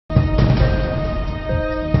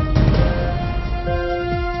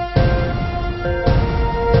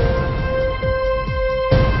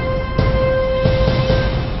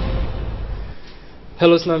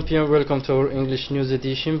Hello Snampian, welcome to our English news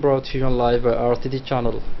edition brought to you on live by RTD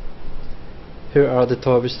channel. Here are the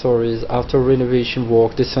top stories. After renovation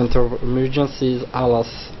work, the Center of Emergencies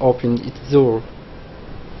Alas opened its door.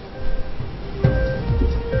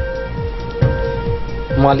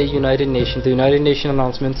 Mali, United Nations. The United Nations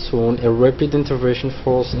announcement soon a rapid intervention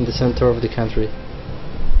force in the center of the country.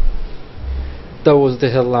 That was the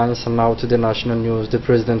headlines, and now to the national news. The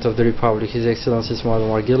President of the Republic, His Excellency Ismail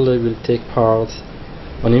Margille, will take part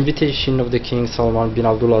on invitation of the King Salman bin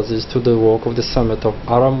Abdulaziz to the work of the Summit of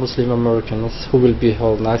Arab Muslim Americans, who will be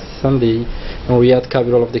held next Sunday in Riyadh,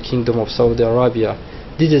 capital of the Kingdom of Saudi Arabia.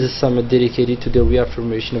 This is a summit dedicated to the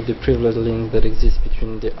reaffirmation of the privileged link that exists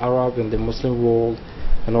between the Arab and the Muslim world,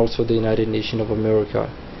 and also the United Nations of America.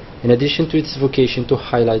 In addition to its vocation to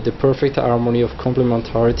highlight the perfect harmony of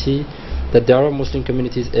complementarity that the Arab Muslim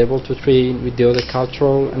community is able to train with the other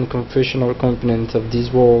cultural and confessional components of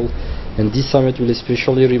this world, and this summit will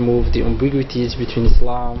especially remove the ambiguities between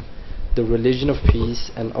Islam, the religion of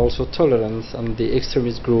peace, and also tolerance, and the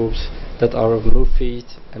extremist groups that are of no faith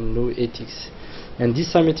and no ethics. And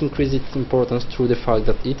this summit increases its importance through the fact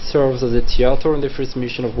that it serves as a theater on the first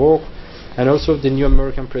mission of work and also of the new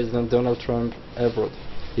American President Donald Trump abroad.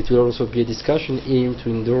 It will also be a discussion aimed to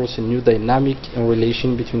endorse a new dynamic in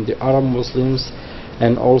relation between the Arab Muslims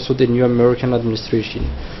and also the new American administration.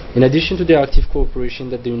 In addition to the active cooperation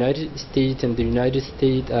that the United States and the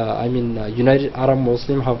United Arab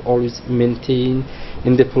Muslims have always maintained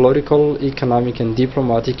in the political, economic and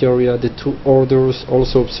diplomatic area, the two orders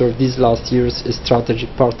also observed these last years a strategic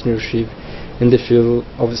partnership in the field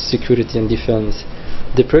of security and defense.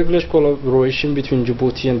 The privileged collaboration between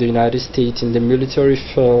Djibouti and the United States in the military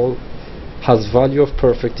field has value of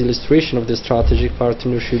perfect illustration of the strategic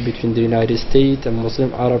partnership between the United States and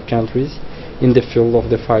Muslim Arab countries in the field of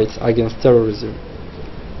the fight against terrorism.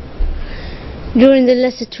 During the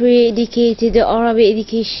last 3 decades, the Arabic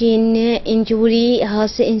education in Djibouti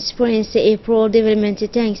has experienced a broad development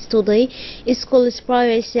thanks to the schools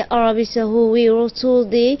private Arabics who were to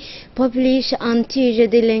the publish and teach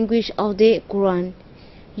the language of the Quran.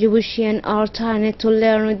 Djiboutians are trying to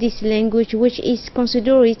learn this language, which is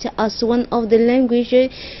considered as one of the languages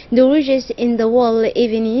the richest in the world.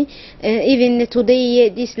 Even today,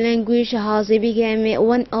 this language has become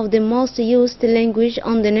one of the most used languages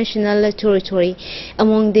on the national territory.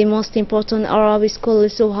 Among the most important Arabic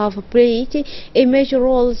scholars who have played a major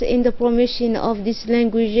role in the promotion of this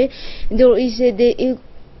language,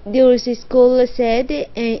 there is a school said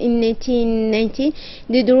in 1990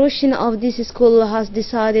 the direction of this school has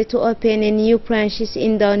decided to open new branches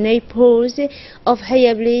in the neighborhoods of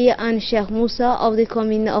Hayabli and Sheikh Musa of the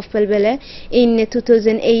commune of Balbala. In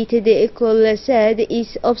 2008, the school said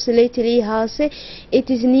is obsolete has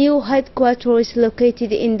its new headquarters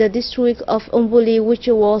located in the district of Umbuli, which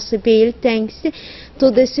was built thanks to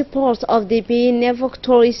the support of the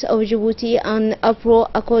benefactors of Djibouti and abroad,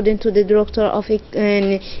 according to the director of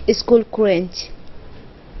a school current.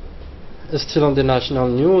 Still on the national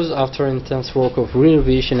news, after intense work of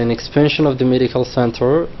renovation and expansion of the Medical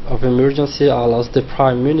Center of Emergency Alas, the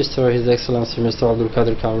Prime Minister, His Excellency Mr. Abdul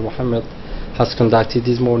Qadir Kamil Mohammed, has conducted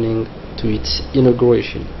this morning to its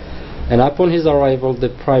inauguration. And upon his arrival, the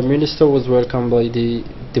Prime Minister was welcomed by the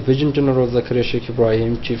Division General Zakaria Sheikh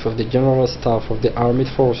Ibrahim, Chief of the General Staff of the Armed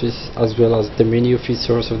Forces, as well as the many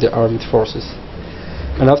officers of the Armed Forces.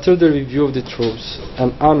 And after the review of the troops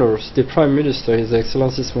and honors, the Prime Minister, His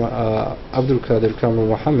Excellency Abdul Qadir Kamil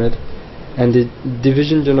Mohammed, and the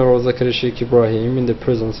Division General Zakaria Sheikh Ibrahim, in the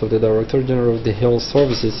presence of the Director General of the Health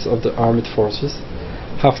Services of the Armed Forces,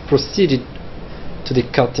 have proceeded to the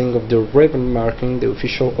cutting of the ribbon marking the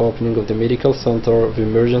official opening of the Medical Center of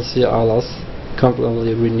Emergency Alas,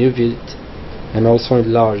 completely renewed and also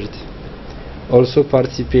enlarged. Also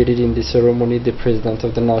participated in the ceremony the President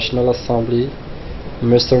of the National Assembly,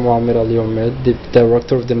 Mr. Mohamed Ali Ahmed, the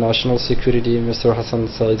Director of the National Security, Mr. Hassan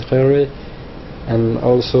Said Khairi, and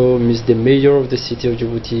also the Mayor of the City of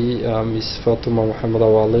Djibouti, Ms. Fatuma Mohamed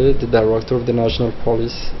Awale, the Director of the National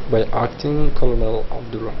Police by Acting Colonel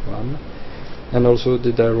Abdul Rahman, and also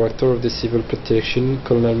the Director of the Civil Protection,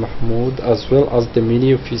 Colonel Mahmoud, as well as the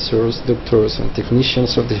many officers, doctors and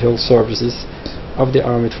technicians of the health services of the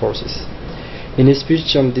Armed Forces. In a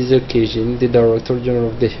speech on this occasion, the Director General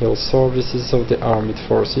of the Health Services of the Armed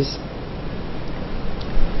Forces,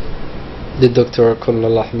 the Dr.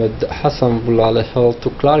 Colonel Ahmed Hassan Boulale, held to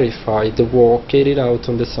clarify the work carried out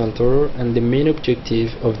on the center and the main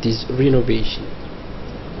objective of this renovation.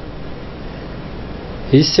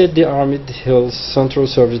 He said the Armed Health Central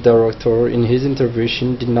Service Director in his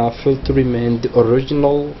intervention did not fail to remain the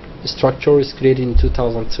original structure was created in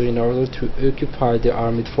 2002 in order to occupy the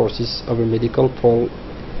armed forces of a medical pole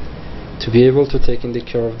to be able to take in the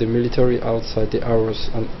care of the military outside the hours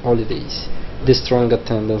and holidays. The strong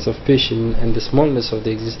attendance of patients and the smallness of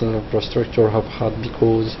the existing infrastructure have had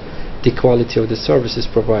because the quality of the services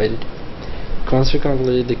provided.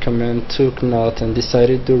 Consequently, the command took note and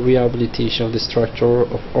decided the rehabilitation of the structure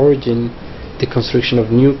of origin, the construction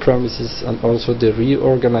of new premises, and also the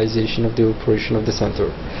reorganization of the operation of the center.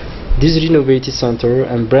 This renovated center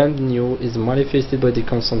and brand new is manifested by the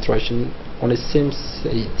concentration on a same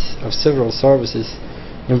set of several services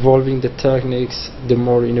involving the techniques, the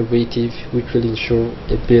more innovative, which will ensure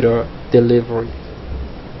a better delivery.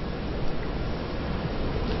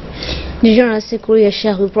 The General Secretary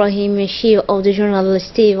Sheikh Ibrahim, Chief of the General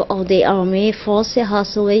Staff of the Army Force,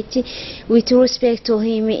 has waited with respect to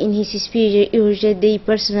him in his speech urged the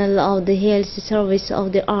personnel of the health service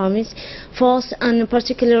of the Army Force, and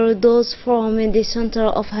particularly those from the Center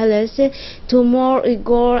of Health, to more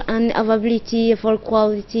rigor and availability for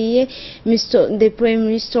quality. The Prime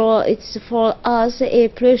Minister, it's for us a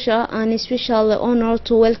pleasure and a special honor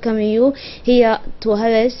to welcome you here to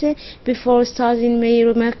Health. Before starting my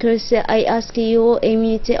remarks, I ask you a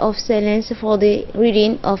minute of silence for the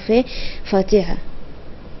reading of Fatiha.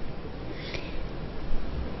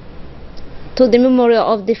 To the memory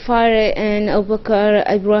of the fire and Abu Bakr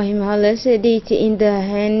Ibrahim Halas, date in the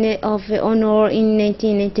hand of honor in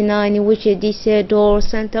 1999, which this door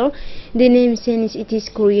center, the name since its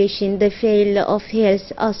creation, the field of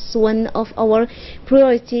health as one of our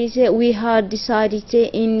priorities. We had decided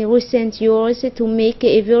in recent years to make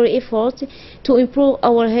a very effort to improve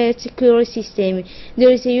our health care system.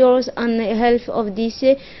 There is yours and help of this.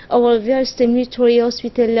 Our vast military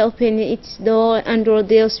hospital opened its door under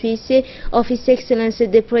the auspices of His Excellency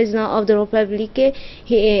the President of the Republic,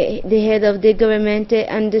 the head of the government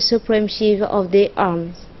and the Supreme Chief of the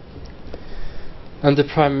Armies. And the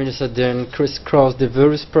Prime Minister then crisscrossed the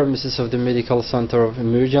various premises of the Medical Center of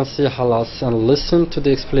Emergency Halas and listened to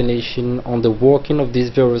the explanation on the working of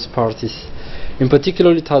these various parties. In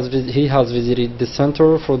particular, he has visited the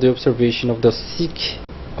Center for the Observation of the Sick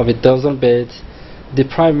of 1,000 beds. The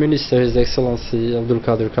Prime Minister, His Excellency Abdul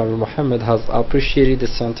Qadir Kamil Mohammed, has appreciated the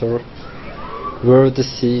center where the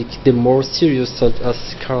sick, the more serious such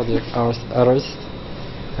as cardiac arrest,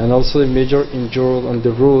 and also the major injured on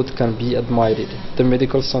the road can be admitted. The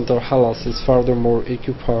medical center Halas is furthermore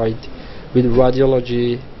occupied with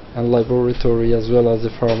radiology and laboratory as well as the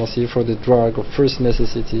pharmacy for the drug of first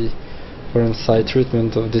necessity for on-site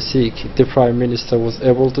treatment of the sick. The Prime Minister was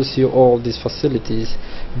able to see all these facilities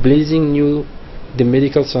blazing new the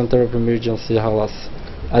medical center of emergency Halas.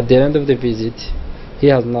 At the end of the visit, he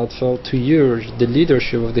has not failed to urge the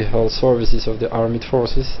leadership of the health services of the armed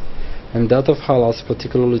forces and that of Halas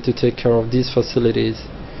particularly to take care of these facilities.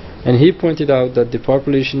 And he pointed out that the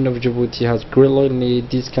population of Djibouti has greatly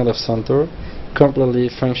need this kind of center, completely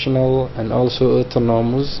functional and also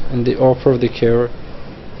autonomous in the offer of the care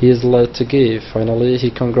he is led to give. Finally,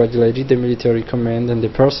 he congratulated the military command and the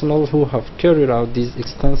personnel who have carried out this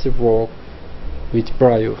extensive work with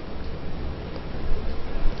brio.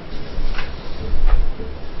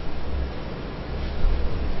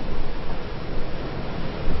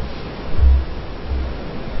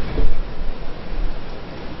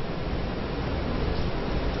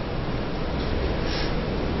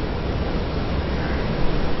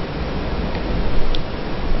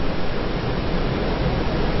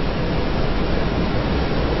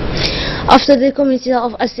 After the committee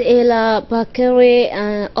of As'ila Bakari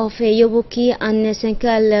of Yobuki and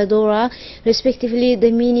Sankal Dora, respectively,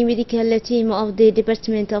 the mini medical team of the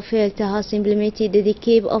Department of Health has implemented the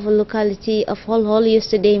cave of a locality of Hol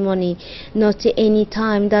yesterday morning. Not any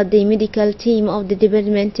time that the medical team of the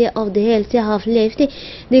Department of the Health have left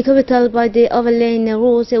the capital by the overland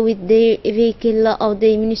route with the vehicle of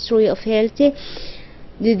the Ministry of Health.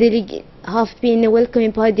 The delegates have been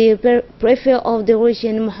welcomed by the Prefect of the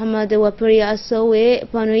region, Muhammad Wapiri Asawe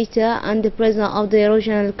Panuita, and the President of the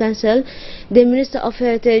Regional Council. The Minister of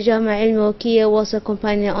Health, Jama El-Mokia, was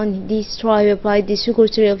accompanied on this trip by the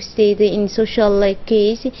Secretary of State in Social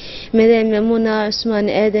Case, Madam Muna Usman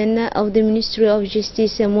Eden of the Ministry of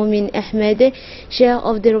Justice, Mumin Ahmed, Chair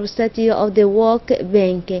of the Representative of the World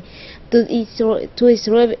Bank. To its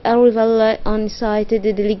arrival on site,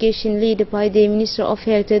 the delegation led by the Minister of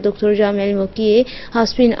Health, Dr. Jamil Mokie,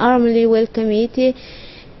 has been warmly welcomed.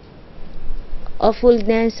 A full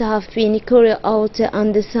dance have been carried out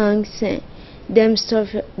and the songs.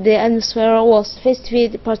 The atmosphere was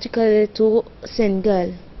festive, particularly to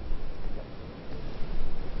Senegal.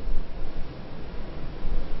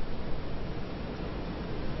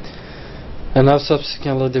 And now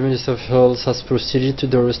subsequently the Minister of Health has proceeded to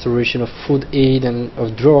the restoration of food aid and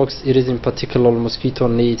of drugs. It is in particular mosquito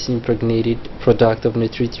nets impregnated product of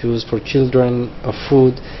nitrate used for children, of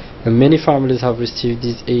food, and many families have received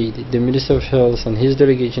this aid. The Minister of Health and his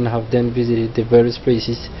delegation have then visited the various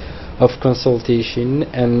places of consultation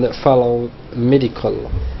and followed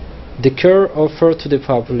medical. The care offered to the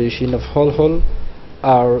population of Holhol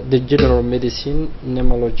are the general medicine,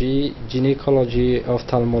 pneumology, gynecology,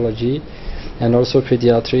 ophthalmology, and also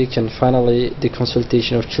pediatric, and finally the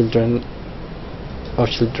consultation of children,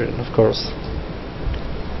 of course.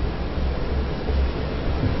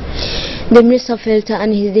 The Minister of Health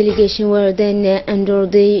and his delegation were then under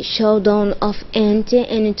the showdown of an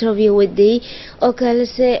interview with the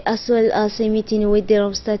locals, as well as a meeting with the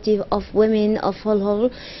representative of women of Holhol.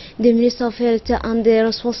 The Minister of Health and the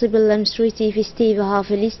responsible administrative staff have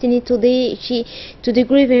listened to the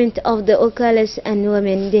grievance of the locals and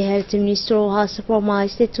women. The Health Minister has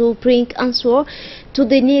promised to bring answer to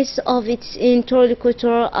the needs of its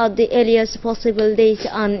interlocutor at the earliest possible date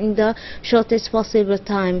and in the shortest possible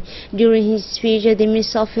time. During his speech, the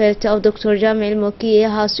Minister of Health, Dr. Jamel Moki,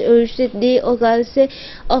 has urged the locals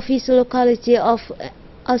of his locality of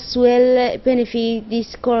as well benefit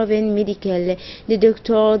this caravan medical. The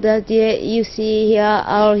doctor that you see here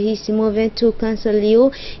are his movement to cancel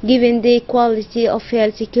you, given the quality of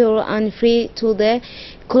health care and free to the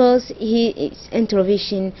close his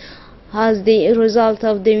intervention. As the result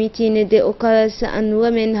of the meeting, the locals and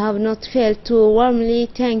women have not failed to warmly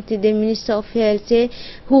thank the Minister of Health,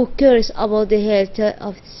 who cares about the health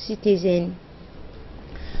of citizens.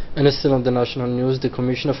 And still on the national news, the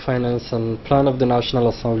Commission of Finance and Plan of the National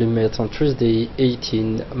Assembly met on Thursday,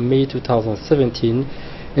 18 May 2017,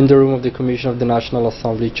 in the room of the Commission of the National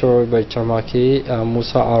Assembly, chaired by Charmake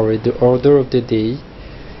Musa Ari. The order of the day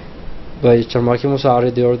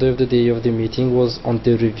of the meeting was on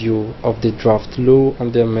the review of the draft law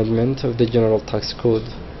on the amendment of the General Tax Code,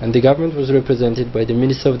 and the government was represented by the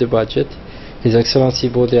Minister of the Budget, His Excellency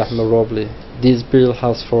Bode Ahmed Roble. This bill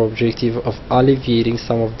has for objective of alleviating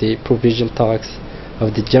some of the provision tax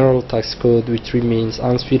of the General Tax Code, which remains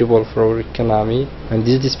unsuitable for our economy, and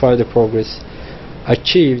this despite the progress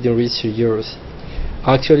achieved in recent years.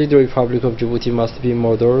 Actually, the Republic of Djibouti must be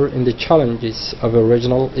modern in the challenges of a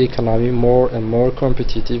regional economy, more and more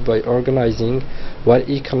competitive, by organizing what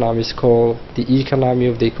economists call the economy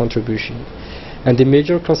of the contribution. And the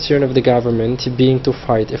major concern of the government being to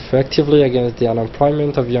fight effectively against the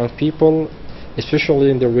unemployment of young people, especially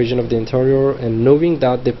in the region of the interior, and knowing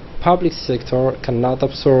that the public sector cannot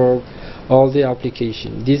absorb all the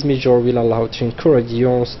application. This measure will allow to encourage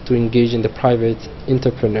youth to engage in the private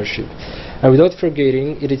entrepreneurship. And without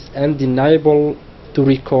forgetting, it is undeniable to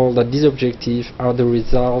recall that these objectives are the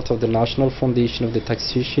result of the National Foundation of the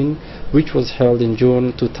Taxation, which was held in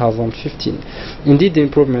June 2015. Indeed, the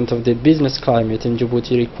improvement of the business climate in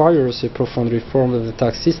Djibouti requires a profound reform of the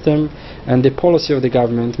tax system, and the policy of the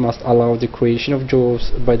government must allow the creation of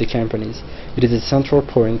jobs by the companies. It is a central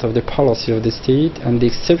point of the policy of the state, and the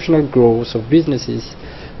exceptional growth of businesses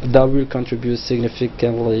that will contribute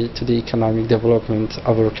significantly to the economic development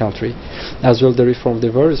of our country. As well, the reform of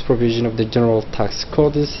the various provisions of the General Tax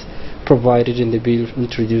Codes provided in the bill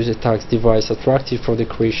introduce a tax device attractive for the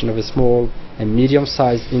creation of a small and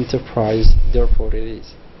medium-sized enterprise. Therefore, it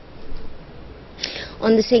is.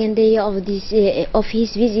 On the second day of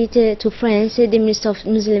his visit to France, the Minister of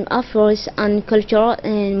Muslim Affairs and Culture,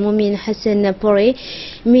 Moumin Hassan Pore,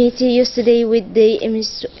 met yesterday with the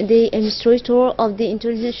administrator of the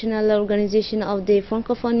International Organization of the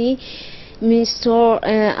Francophonie, Mr.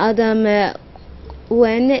 Adam.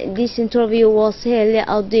 When this interview was held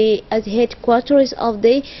at headquarters of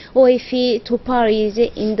the OIF to Paris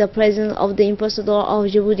in the presence of the Ambassador of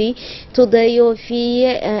Djibouti to the OIF,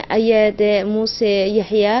 Ayad Mousse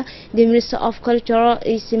Yahya, the Minister of Culture,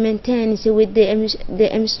 is maintained with the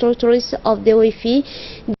administrators of the OIF.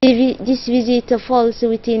 This visit falls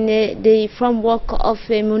within the framework of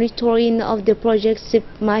monitoring of the projects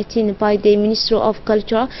submitted by the Minister of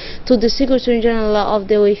Culture to the Secretary General of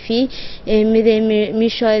the OIF, Madame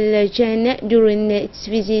Michel Jean, during its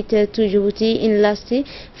visit to Djibouti in last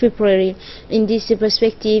February. In this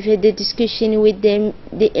perspective, the discussion with the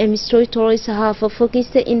administrators have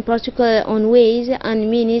focused in particular on ways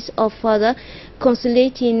and means of further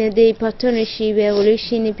consolidating the partnership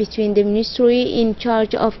evolution between the Ministry in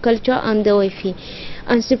charge of culture and the OIF,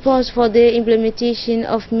 and support for the implementation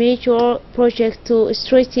of major projects to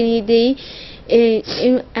strengthen the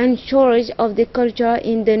in charge of the culture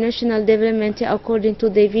in the national development according to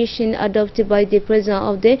the vision adopted by the President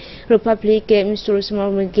of the Republic, Mr.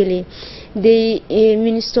 Usman Mugili. The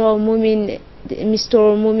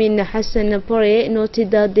Mr. Mumin Hassan Pore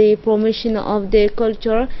noted that the promotion of the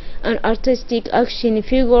culture and artistic action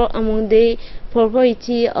figure among the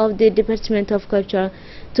priority of the Department of Culture.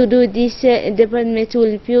 To do this, department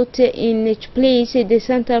will put in place the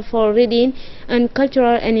Center for Reading and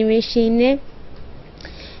Cultural Animation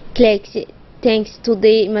CLEX, thanks to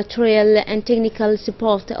the material and technical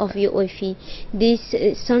support of UOFI. These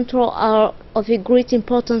centers are of a great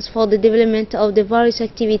importance for the development of the various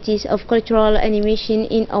activities of cultural animation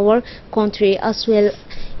in our country. As well,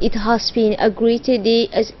 it has been agreed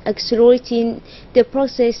as accelerating the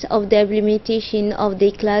process of the implementation of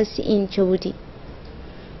the class in Djibouti.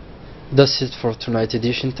 That's it for tonight's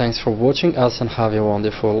edition. Thanks for watching us and have a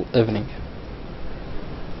wonderful evening.